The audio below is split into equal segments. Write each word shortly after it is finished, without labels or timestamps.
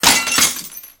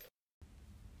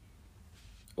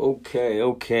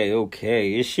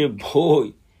Okay. It's your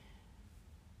boy.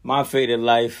 My Faded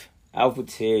Life. Alpha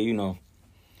Tier,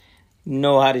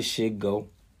 Know how this shit go.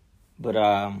 But,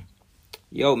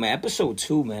 yo, man, episode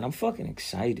 2, man, I'm fucking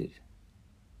excited.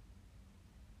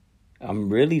 I'm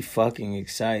really fucking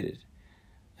excited.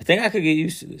 I think I could get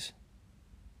used to this.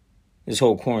 This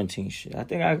whole quarantine shit. I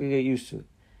think I could get used to it.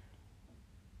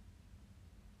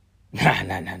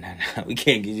 Nah. We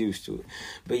can't get used to it.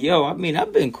 But, yo, I mean,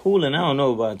 I've been cooling. I don't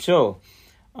know about y'all.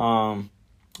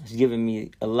 It's giving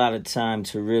me a lot of time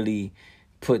to really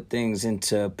put things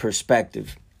into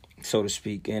perspective, so to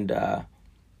speak. And, I've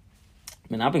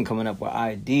been coming up with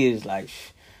ideas like,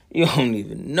 you don't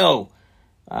even know.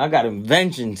 I got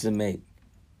inventions to make.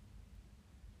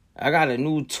 I got a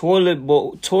new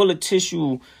toilet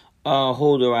tissue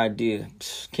holder idea.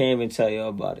 Can't even tell y'all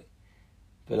about it.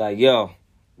 But like, yo,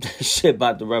 this shit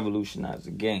about to revolutionize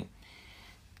the game.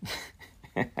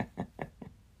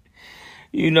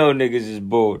 You know niggas is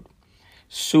bored.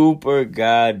 Super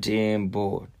goddamn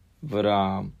bored. But,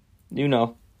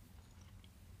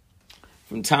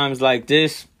 from times like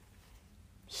this,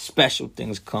 special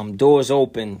things come. Doors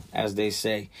open, as they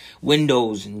say.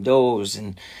 Windows and doors.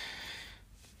 And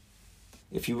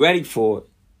if you're ready for it,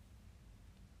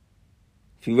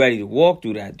 if you're ready to walk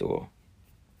through that door,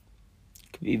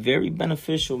 it could be very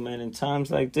beneficial, man, in times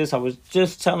like this. I was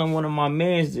just telling one of my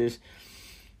mans this.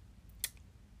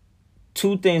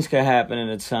 2 things can happen in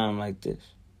a time like this.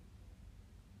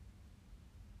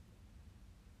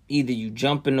 Either you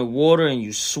jump in the water and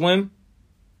you swim,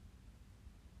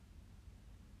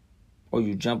 or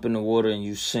you jump in the water and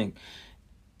you sink.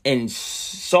 And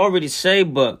sorry to say,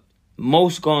 but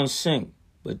most gonna sink.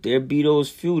 But there be those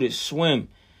few that swim,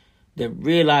 that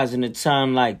realize in a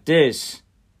time like this,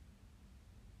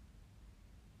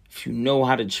 if you know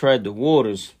how to tread the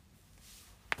waters,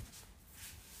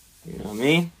 you know what I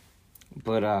mean?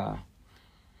 But,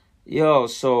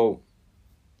 so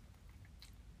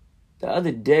the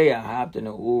other day I hopped in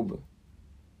an Uber.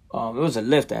 It was a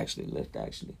Lyft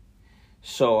actually.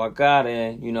 So I got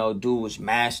in, dude was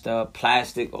masked up,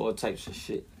 plastic, all types of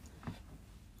shit.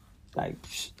 Like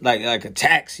a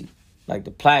taxi. Like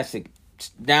the plastic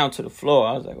down to the floor.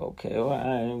 I was like, okay, all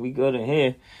right, we good in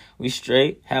here. We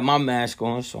straight. Had my mask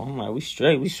on, so I'm like, we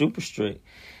straight. We super straight.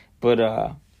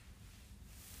 But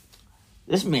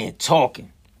this man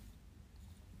talking.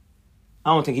 I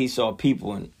don't think he saw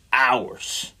people in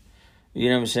hours. You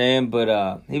know what I'm saying?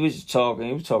 But he was just talking.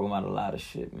 He was talking about a lot of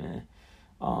shit, man.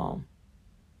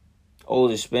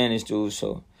 Older Spanish dude,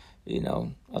 so,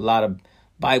 a lot of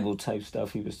Bible type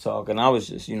stuff he was talking. I was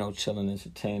just, chilling,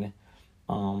 entertaining.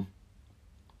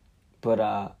 But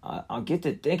I get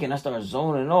to thinking, I start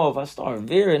zoning off. I start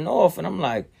veering off, and I'm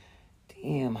like,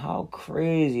 damn, how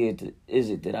crazy is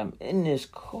it that I'm in this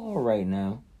car right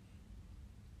now?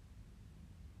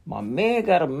 My man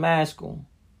got a mask on.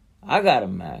 I got a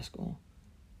mask on.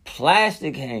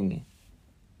 Plastic hanging.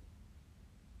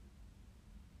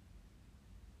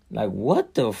 Like,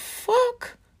 what the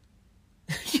fuck?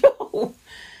 Yo.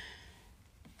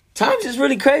 Times is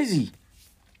really crazy.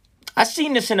 I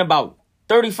seen this in about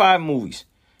 35 movies.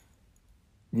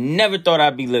 Never thought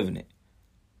I'd be living it.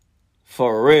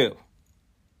 For real.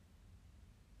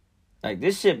 Like,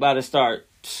 this shit about to start,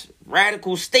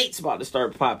 radical states about to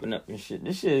start popping up and shit.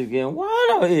 This shit is getting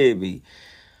wild out here, B.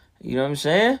 You know what I'm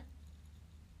saying?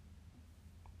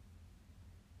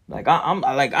 Like, I'm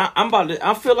about to,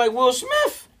 I feel like Will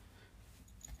Smith.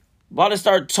 About to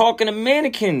start talking to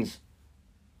mannequins.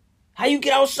 How you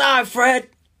get outside, Fred?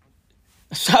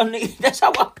 That's how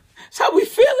we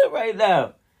feeling right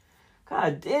now.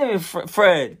 God damn it,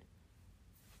 Fred.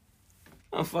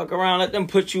 Don't fuck around, let them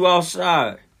put you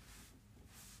outside.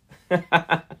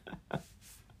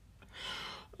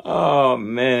 Oh,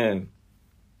 man.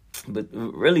 But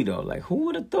really, though, like, who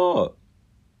would have thought?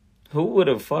 Who would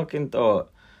have fucking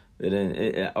thought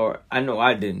that or I know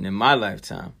I didn't in my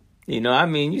lifetime.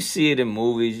 You see it in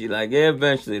movies. You're like, yeah,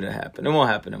 eventually it'll happen. It won't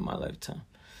happen in my lifetime.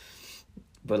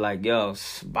 But like, yo,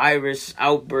 virus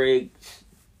outbreaks.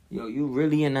 Yo, you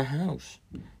really in the house.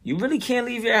 You really can't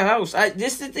leave your house.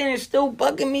 This the thing is still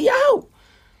bugging me out.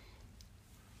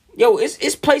 Yo,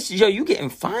 it's places, yo, you getting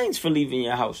fines for leaving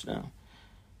your house now.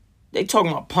 They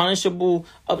talking about punishable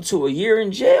up to a year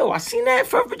in jail. I seen that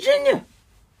from Virginia.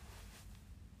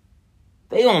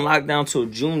 They on lockdown till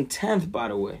June 10th, by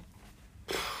the way.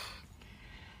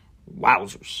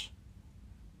 Wowzers.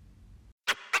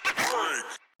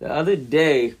 The other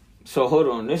day, so hold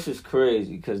on, this is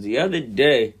crazy, because the other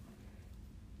day,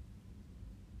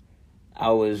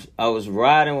 I was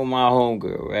riding with my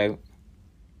homegirl, right?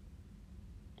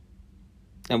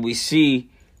 And we see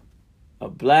a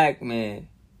black man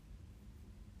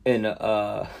in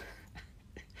a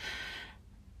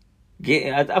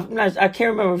I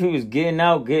can't remember if he was getting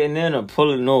out, getting in, or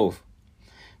pulling off.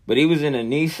 But he was in a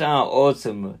Nissan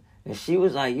Altima. And she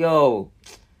was like, yo,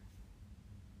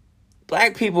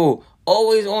 black people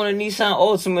always own a Nissan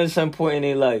Altima at some point in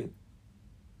their life.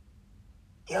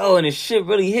 Yo, and the shit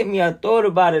really hit me. I thought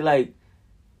about it like,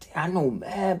 I know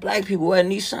mad black people had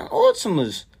Nissan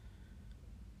Altimas.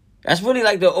 That's really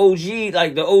like the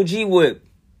OG whip.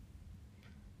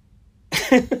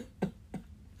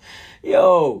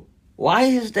 Yo, why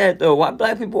is that though? Why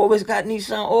black people always got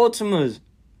Nissan Altimas?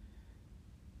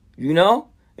 You know?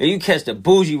 And you catch the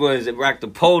bougie ones that rock the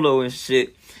Polo and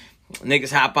shit.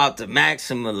 Niggas hop out the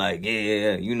Maxima like,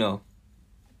 yeah, you know.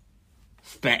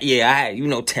 Yeah, I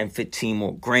had, 10, 15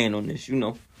 more grand on this,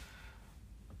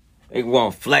 They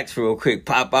want to flex real quick,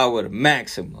 pop out with a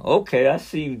Maxima. Okay, I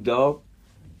see you, dog.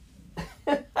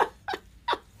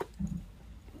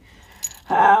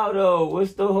 How though?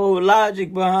 What's the whole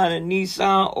logic behind a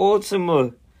Nissan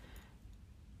Altima?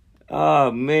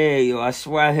 Oh man, yo, I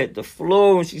swear I hit the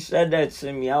floor when she said that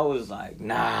to me. I was like,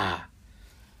 nah.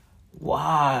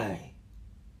 Why?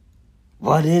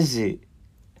 What is it?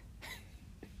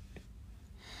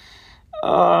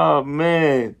 Oh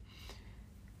man.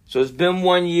 So it's been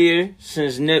 1 year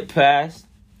since Nip passed.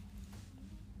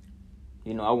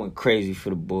 I went crazy for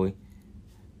the boy.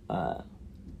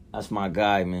 That's my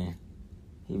guy, man.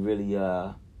 He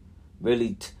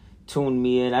really tuned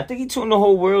me in. I think he tuned the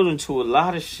whole world into a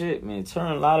lot of shit, man.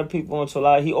 Turned a lot of people into a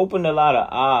lot. He opened a lot of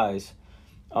eyes.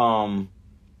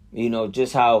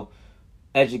 Just how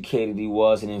educated he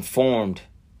was and informed.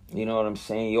 You know what I'm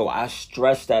saying? Yo, I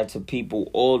stress that to people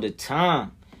all the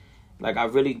time. Like, I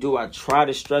really do. I try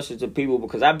to stress it to people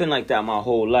because I've been like that my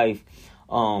whole life.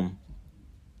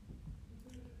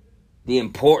 The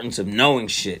importance of knowing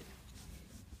shit.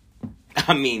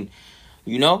 I mean,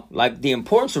 like the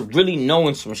importance of really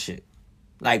knowing some shit.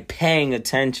 Like paying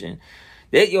attention.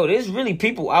 There's really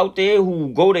people out there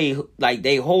who go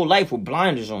their whole life with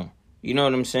blinders on. You know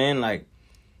what I'm saying? Like,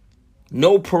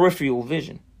 no peripheral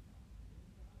vision.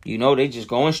 They just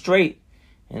going straight.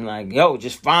 And like, yo,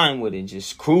 just fine with it.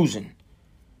 Just cruising.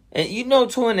 And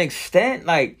to an extent,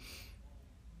 like,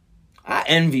 I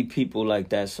envy people like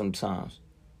that sometimes.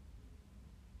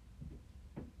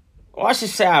 Or I should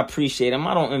say I appreciate them.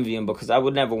 I don't envy them because I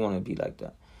would never want to be like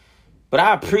that. But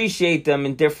I appreciate them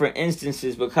in different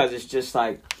instances because it's just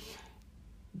like,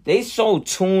 they so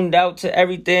tuned out to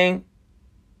everything.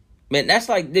 Man, that's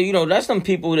like, that's some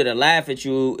people that'll laugh at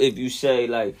you if you say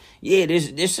like, yeah,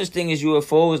 there's such thing as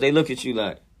UFOs. They look at you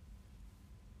like,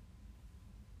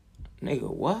 nigga,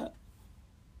 what?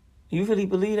 You really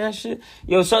believe that shit?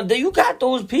 Yo, so you got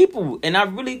those people. And I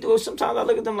really do. Sometimes I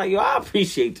look at them like, yo, I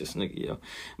appreciate this nigga, yo.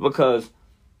 Because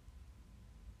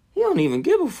he don't even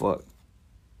give a fuck.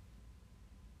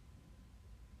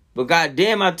 But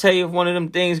goddamn, I tell you, if one of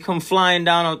them things come flying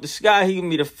down out the sky, he can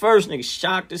be the first nigga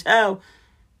shocked as hell.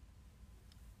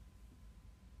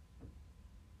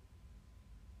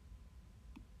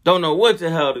 Don't know what the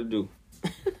hell to do.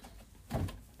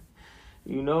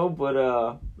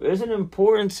 But there's an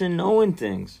importance in knowing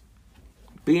things.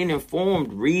 Being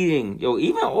informed, reading. Yo,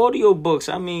 even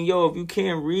audiobooks. I mean, yo, if you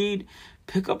can't read,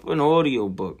 pick up an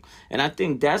audiobook. And I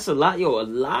think that's a lot. Yo, a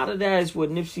lot of that is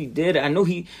what Nipsey did. I know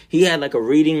he had like a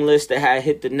reading list that had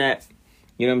hit the net.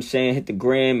 You know what I'm saying? Hit the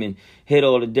gram and hit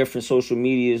all the different social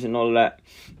medias and all of that.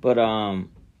 But,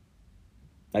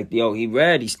 he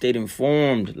read, he stayed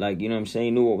informed. Like, you know what I'm saying?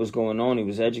 He knew what was going on. He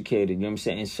was educated. You know what I'm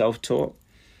saying? Self-taught.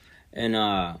 And,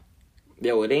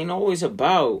 it ain't always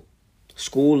about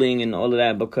schooling and all of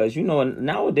that because,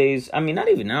 nowadays, I mean, not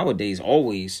even nowadays,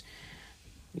 always,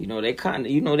 they kind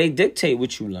of, they dictate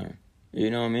what you learn. You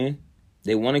know what I mean?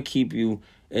 They want to keep you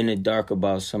in the dark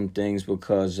about some things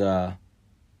because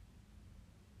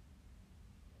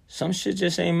some shit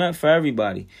just ain't meant for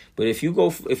everybody. But if you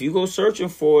go searching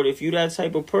for it, if you that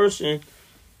type of person,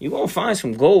 you're going to find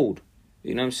some gold.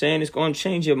 You know what I'm saying? It's going to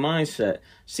change your mindset.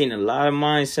 Seen a lot of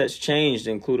mindsets changed,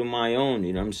 including my own,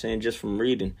 you know what I'm saying, just from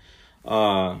reading.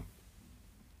 And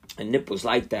Nip was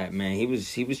like that, man. He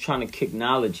was trying to kick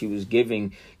knowledge. He was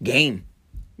giving game.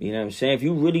 You know what I'm saying? If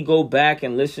you really go back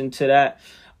and listen to that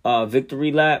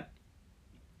Victory Lap,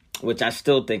 which I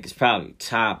still think is probably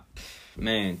top,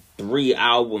 3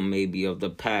 album maybe of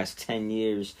the past 10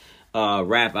 years,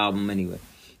 rap album anyway.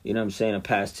 You know what I'm saying? The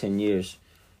past 10 years.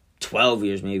 12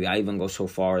 years maybe. I even go so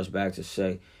far as back to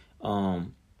say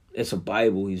it's a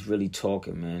Bible. He's really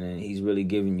talking, man, and he's really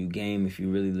giving you game if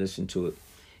you really listen to it.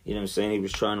 You know what I'm saying? He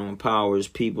was trying to empower his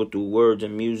people through words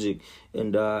and music,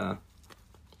 and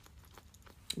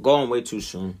Gone way too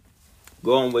soon.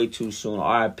 Gone way too soon.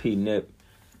 R.I.P. Nip.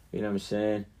 You know what I'm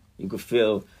saying? You could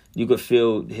feel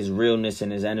his realness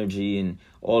and his energy and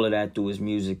all of that through his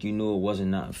music. You knew it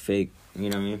wasn't nothing fake. You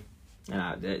know what I mean?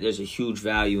 And there's a huge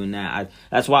value in that.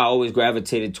 That's why I always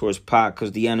gravitated towards Pac,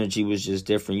 because the energy was just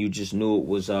different. You just knew it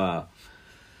was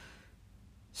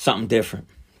something different,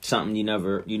 something you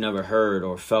never heard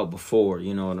or felt before.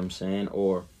 You know what I'm saying?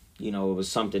 Or it was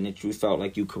something that you felt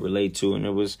like you could relate to, and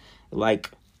it was like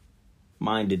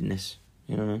mindedness.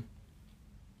 You know what I mean?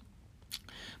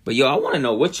 But I want to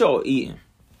know what y'all eating.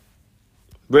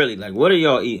 Really, like, what are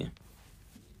y'all eating?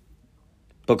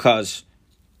 Because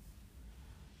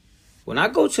when I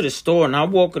go to the store and I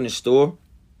walk in the store,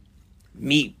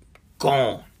 meat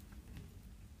gone.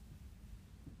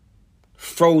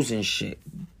 Frozen shit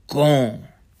gone.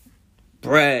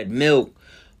 Bread, milk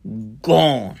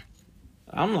gone.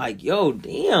 I'm like, yo,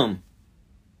 damn.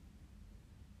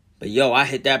 But I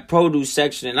hit that produce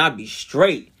section and I be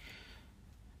straight.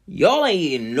 Y'all ain't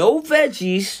eating no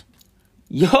veggies.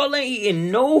 Y'all ain't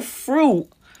eating no fruit.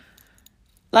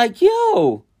 Like,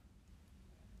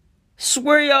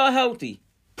 swear y'all healthy.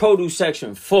 Produce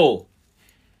section full.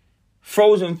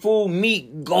 Frozen food,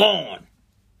 meat gone.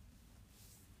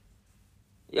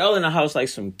 Y'all in the house like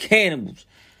some cannibals.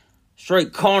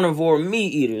 Straight carnivore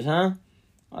meat eaters, huh?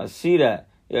 I see that.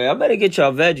 I better get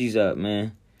y'all veggies up,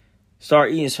 man.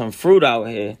 Start eating some fruit out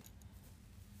here.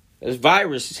 This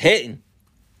virus is hitting.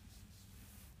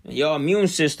 And y'all immune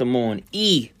system on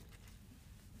E.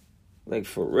 Like,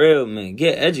 for real, man.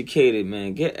 Get educated,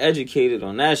 man. Get educated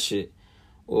on that shit.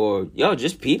 Or,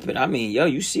 just peep it. I mean,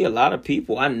 you see a lot of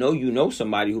people. I know you know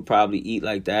somebody who probably eat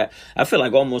like that. I feel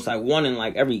like almost like one in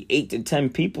like every 8 to 10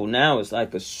 people now is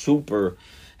like a super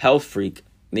health freak.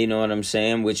 You know what I'm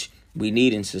saying? Which we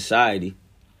need in society.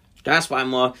 That's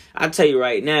why, I tell you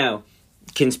right now,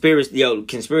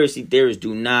 conspiracy theorists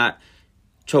do not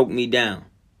choke me down.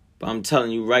 But I'm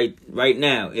telling you right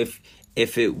now, if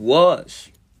it was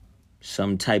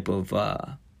some type of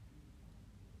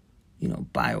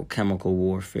biochemical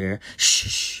warfare,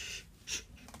 shh.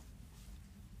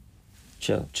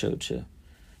 Chill.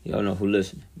 Y'all know who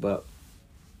listening. But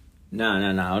nah,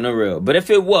 on the real. But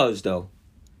if it was though,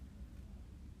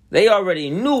 they already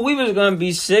knew we was gonna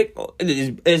be sick,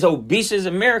 as obese as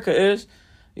America is.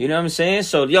 You know what I'm saying?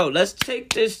 So let's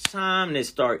take this time to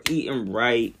start eating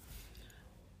right.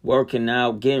 Working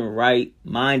out, getting right,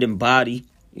 mind and body.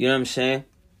 You know what I'm saying?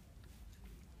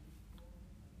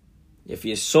 If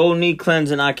your soul need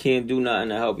cleansing, I can't do nothing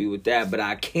to help you with that. But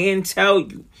I can tell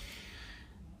you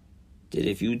that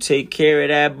if you take care of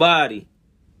that body,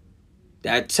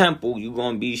 that temple, you're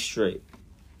going to be straight.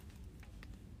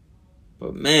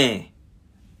 But man,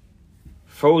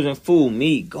 frozen food,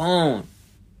 meat, gone.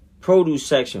 Produce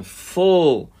section,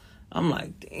 full. I'm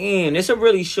like, damn, this will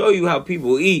really show you how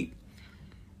people eat.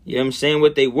 You know what I'm saying?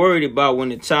 What they worried about when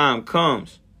the time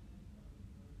comes.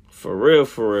 For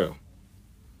real.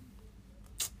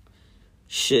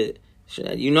 Shit.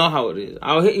 You know how it is.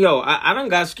 I done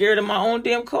got scared of my own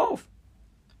damn cough.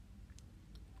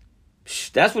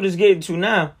 That's what it's getting to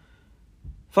now.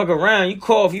 Fuck around, you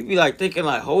cough, you be like thinking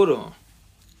like, hold on.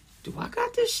 Do I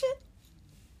got this shit?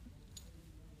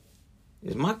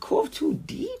 Is my cough too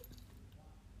deep?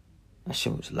 That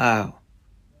shit was loud.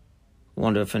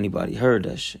 Wonder if anybody heard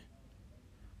that shit.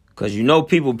 Cause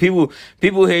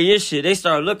people hear your shit, they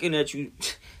start looking at you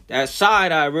that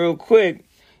side eye real quick.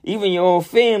 Even your own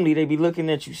family, they be looking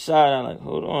at you side eye like,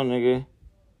 hold on, nigga.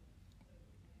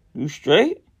 You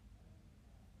straight?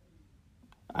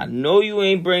 I know you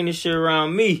ain't bring this shit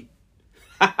around me.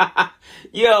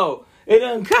 It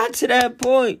done got to that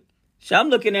point. So I'm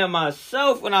looking at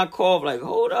myself when I cough like,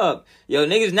 hold up.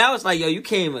 Niggas, now it's like, you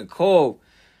can't even cough.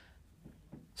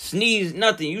 Sneeze,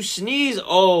 nothing. You sneeze,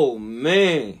 oh,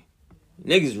 man.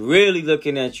 Niggas really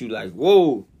looking at you like,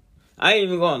 whoa. I ain't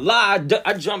even gonna lie.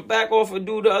 I jumped back off a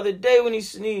dude the other day when he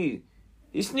sneezed.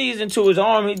 He sneezed into his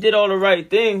arm. He did all the right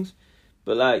things.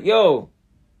 But like,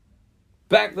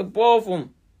 backed up off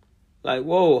him. Like,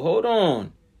 whoa, hold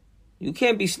on. You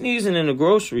can't be sneezing in the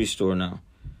grocery store now.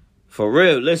 For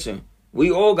real, listen. We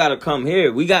all gotta come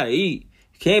here. We gotta eat.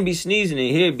 You can't be sneezing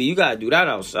in here, but you gotta do that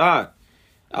outside.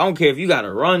 I don't care if you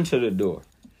gotta run to the door.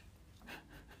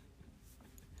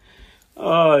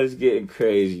 Oh, it's getting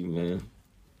crazy, man.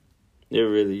 It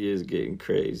really is getting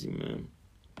crazy, man.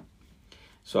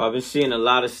 So I've been seeing a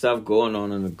lot of stuff going on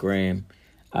the gram.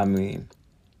 I mean,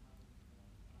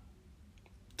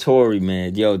 Tory,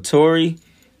 man. Tory.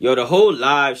 The whole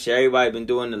live shit. Everybody been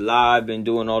doing the live, been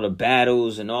doing all the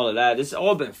battles and all of that. It's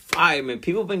all been fire, man.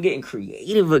 People been getting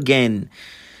creative again.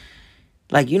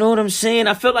 Like, you know what I'm saying?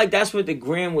 I feel like that's what the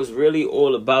gram was really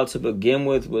all about to begin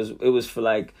with. It was for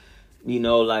like,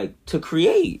 like to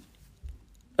create.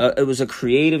 It was a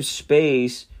creative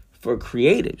space for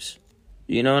creatives.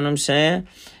 You know what I'm saying?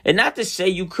 And not to say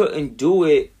you couldn't do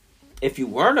it if you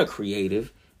weren't a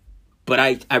creative, but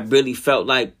I really felt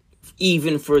like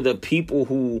even for the people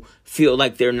who feel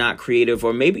like they're not creative,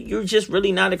 or maybe you're just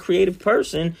really not a creative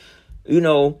person, it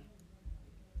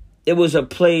was a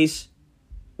place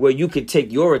where you could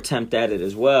take your attempt at it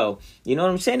as well. You know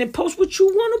what I'm saying? And post what you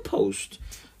want to post,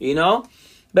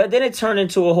 But then it turned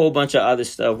into a whole bunch of other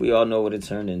stuff. We all know what it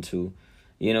turned into.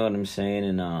 You know what I'm saying?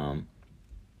 And,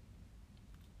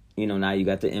 now you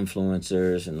got the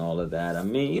influencers and all of that. I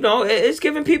mean, it's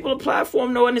giving people a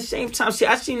platform, though, at the same time. See,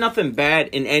 I see nothing bad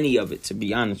in any of it, to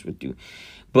be honest with you.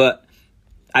 But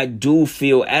I do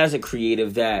feel as a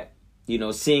creative that,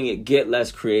 seeing it get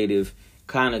less creative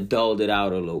kind of dulled it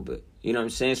out a little bit. You know what I'm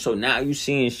saying? So now you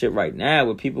seeing shit right now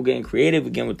with people getting creative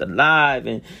again with the live,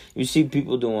 and you see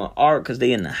people doing art because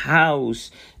they in the house,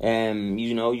 and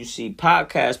you see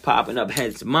podcasts popping up,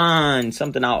 hence mine,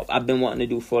 something I've been wanting to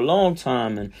do for a long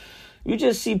time, and you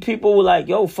just see people like,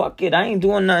 yo, fuck it, I ain't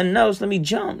doing nothing else, let me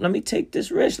jump, let me take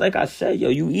this risk. Like I said, yo,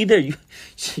 you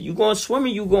gonna swim or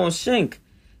you gonna sink.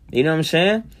 You know what I'm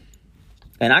saying?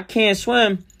 And I can't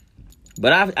swim,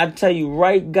 but I tell you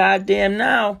right goddamn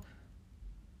now,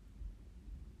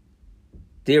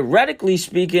 theoretically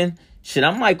speaking, shit,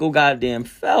 I'm Michael goddamn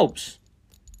Phelps.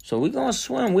 So we gonna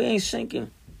swim. We ain't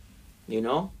sinking. And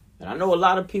I know a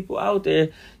lot of people out there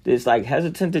that's like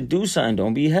hesitant to do something.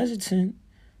 Don't be hesitant.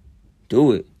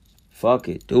 Do it. Fuck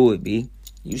it. Do it, B.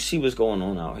 You see what's going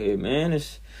on out here, man.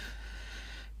 It's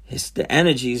the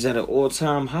energies at an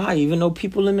all-time high, even though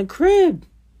people in the crib.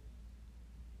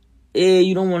 Yeah,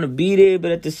 you don't want to be there,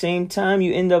 but at the same time,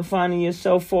 you end up finding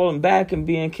yourself falling back and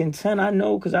being content. I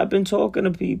know, because I've been talking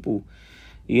to people.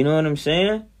 You know what I'm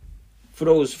saying? For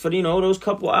those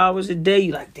couple hours a day,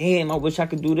 you're like, damn, I wish I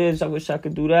could do this. I wish I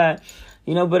could do that.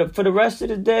 But for the rest of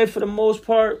the day, for the most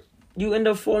part, you end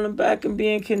up falling back and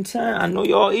being content. I know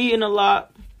y'all eating a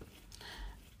lot.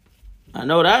 I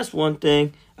know that's one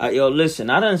thing. Listen,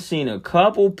 I done seen a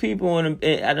couple people, I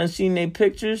done seen their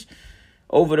pictures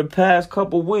over the past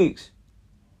couple weeks.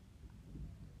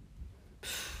 A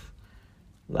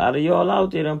lot of y'all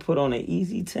out there done put on an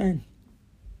easy 10.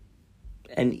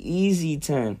 An easy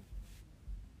 10.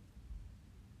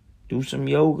 Do some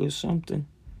yoga or something.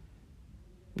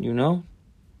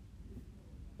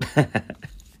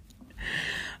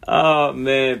 Oh,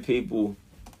 man, people.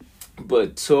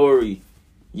 But Tori,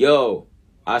 yo,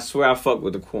 I swear I fuck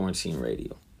with the quarantine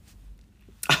radio.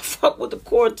 I fuck with the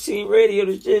quarantine radio.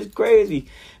 This shit is crazy.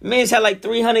 Man's had like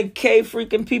 300K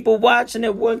freaking people watching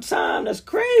at one time. That's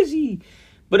crazy.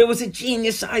 But it was a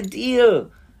genius idea.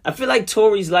 I feel like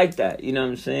Tori's like that. You know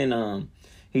what I'm saying?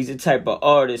 He's the type of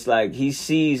artist, like, he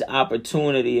sees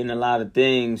opportunity in a lot of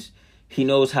things. He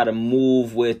knows how to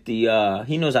move with the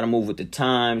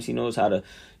times. He knows how to,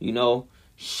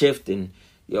 shift, and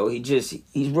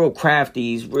he's real crafty.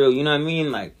 He's real, you know what I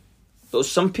mean? Like, so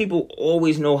some people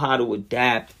always know how to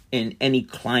adapt in any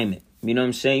climate. You know what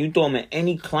I'm saying? You throw them in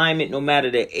any climate, no matter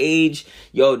their age,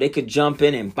 they could jump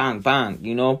in and bang,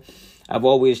 bang, I've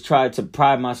always tried to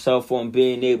pride myself on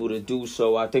being able to do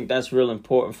so. I think that's real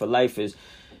important for life is,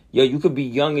 you could be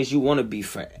young as you want to be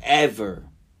forever.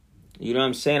 You know what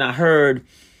I'm saying? I heard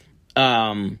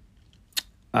Nuri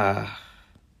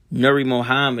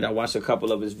Muhammad, I watched a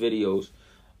couple of his videos.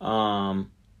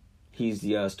 He's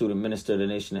the student minister of the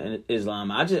Nation of Islam.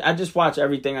 I just watch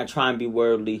everything. I try and be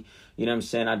worldly. You know what I'm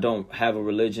saying? I don't have a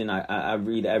religion. I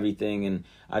read everything, and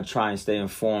I try and stay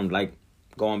informed, like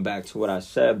going back to what I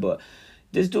said. But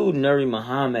this dude, Nuri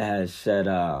Muhammad, has said,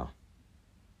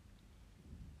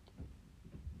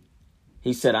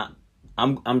 he said,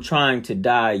 I'm trying to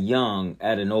die young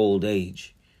at an old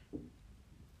age.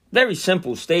 Very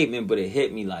simple statement, but it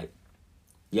hit me like,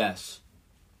 yes.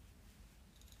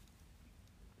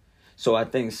 So I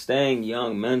think staying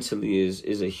young mentally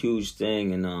is a huge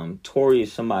thing. And Tori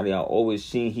is somebody I've always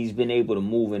seen. He's been able to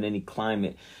move in any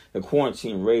climate. The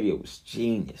quarantine radio was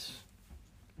genius.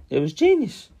 It was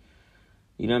genius.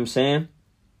 You know what I'm saying?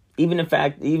 Even the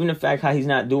fact how he's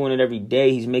not doing it every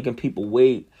day, he's making people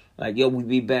wait. Like, yo, we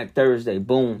be back Thursday.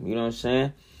 Boom. You know what I'm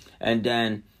saying? And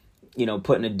then,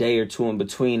 putting a day or two in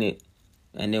between it.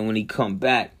 And then when he come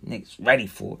back, niggas ready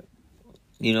for it.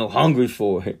 Hungry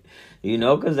for it.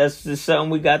 Because that's just something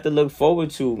we got to look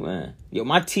forward to, man. Yo,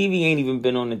 my TV ain't even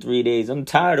been on in 3 days. I'm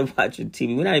tired of watching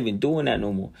TV. We're not even doing that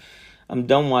no more. I'm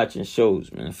done watching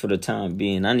shows, man, for the time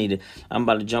being. I'm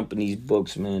about to jump in these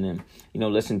books, man, and,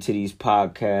 listen to these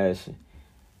podcasts.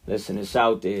 Listen, it's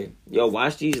out there. Yo,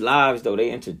 watch these lives, though.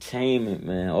 They entertainment,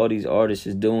 man. All these artists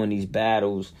is doing these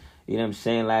battles. You know what I'm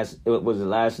saying?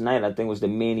 Last night, I think it was the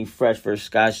Manny Fresh versus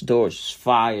Scotch Dorch. It's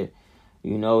fire.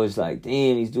 You know, it's like,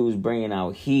 damn, these dudes bringing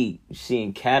out heat. You're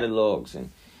seeing catalogs. And,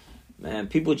 man,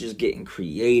 people just getting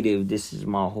creative. This is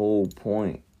my whole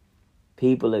point.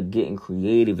 People are getting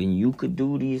creative, and you could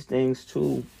do these things,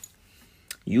 too.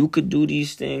 You could do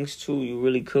these things, too. You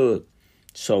really could.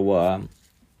 So,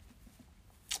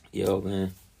 yo,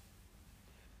 man,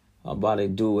 I'm about to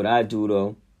do what I do,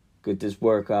 though. Get this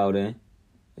workout in.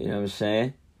 You know what I'm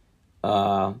saying?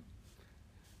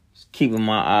 Just keeping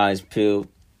my eyes peeled.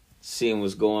 Seeing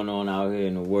what's going on out here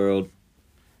in the world.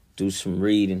 Do some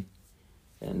reading.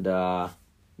 And,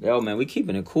 yo, man, we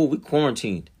keeping it cool. We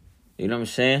quarantined. You know what I'm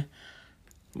saying?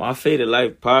 My Faded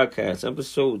Life Podcast,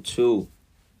 episode 2.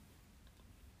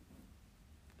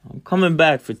 I'm coming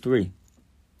back for 3.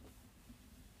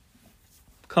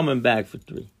 Coming back for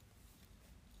 3.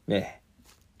 Yeah.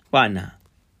 Why not?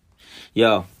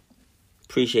 Yo,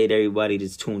 appreciate everybody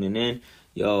that's tuning in.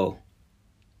 Yo,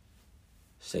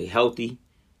 stay healthy.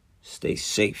 Stay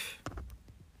safe.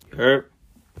 You heard?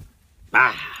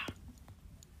 Bye.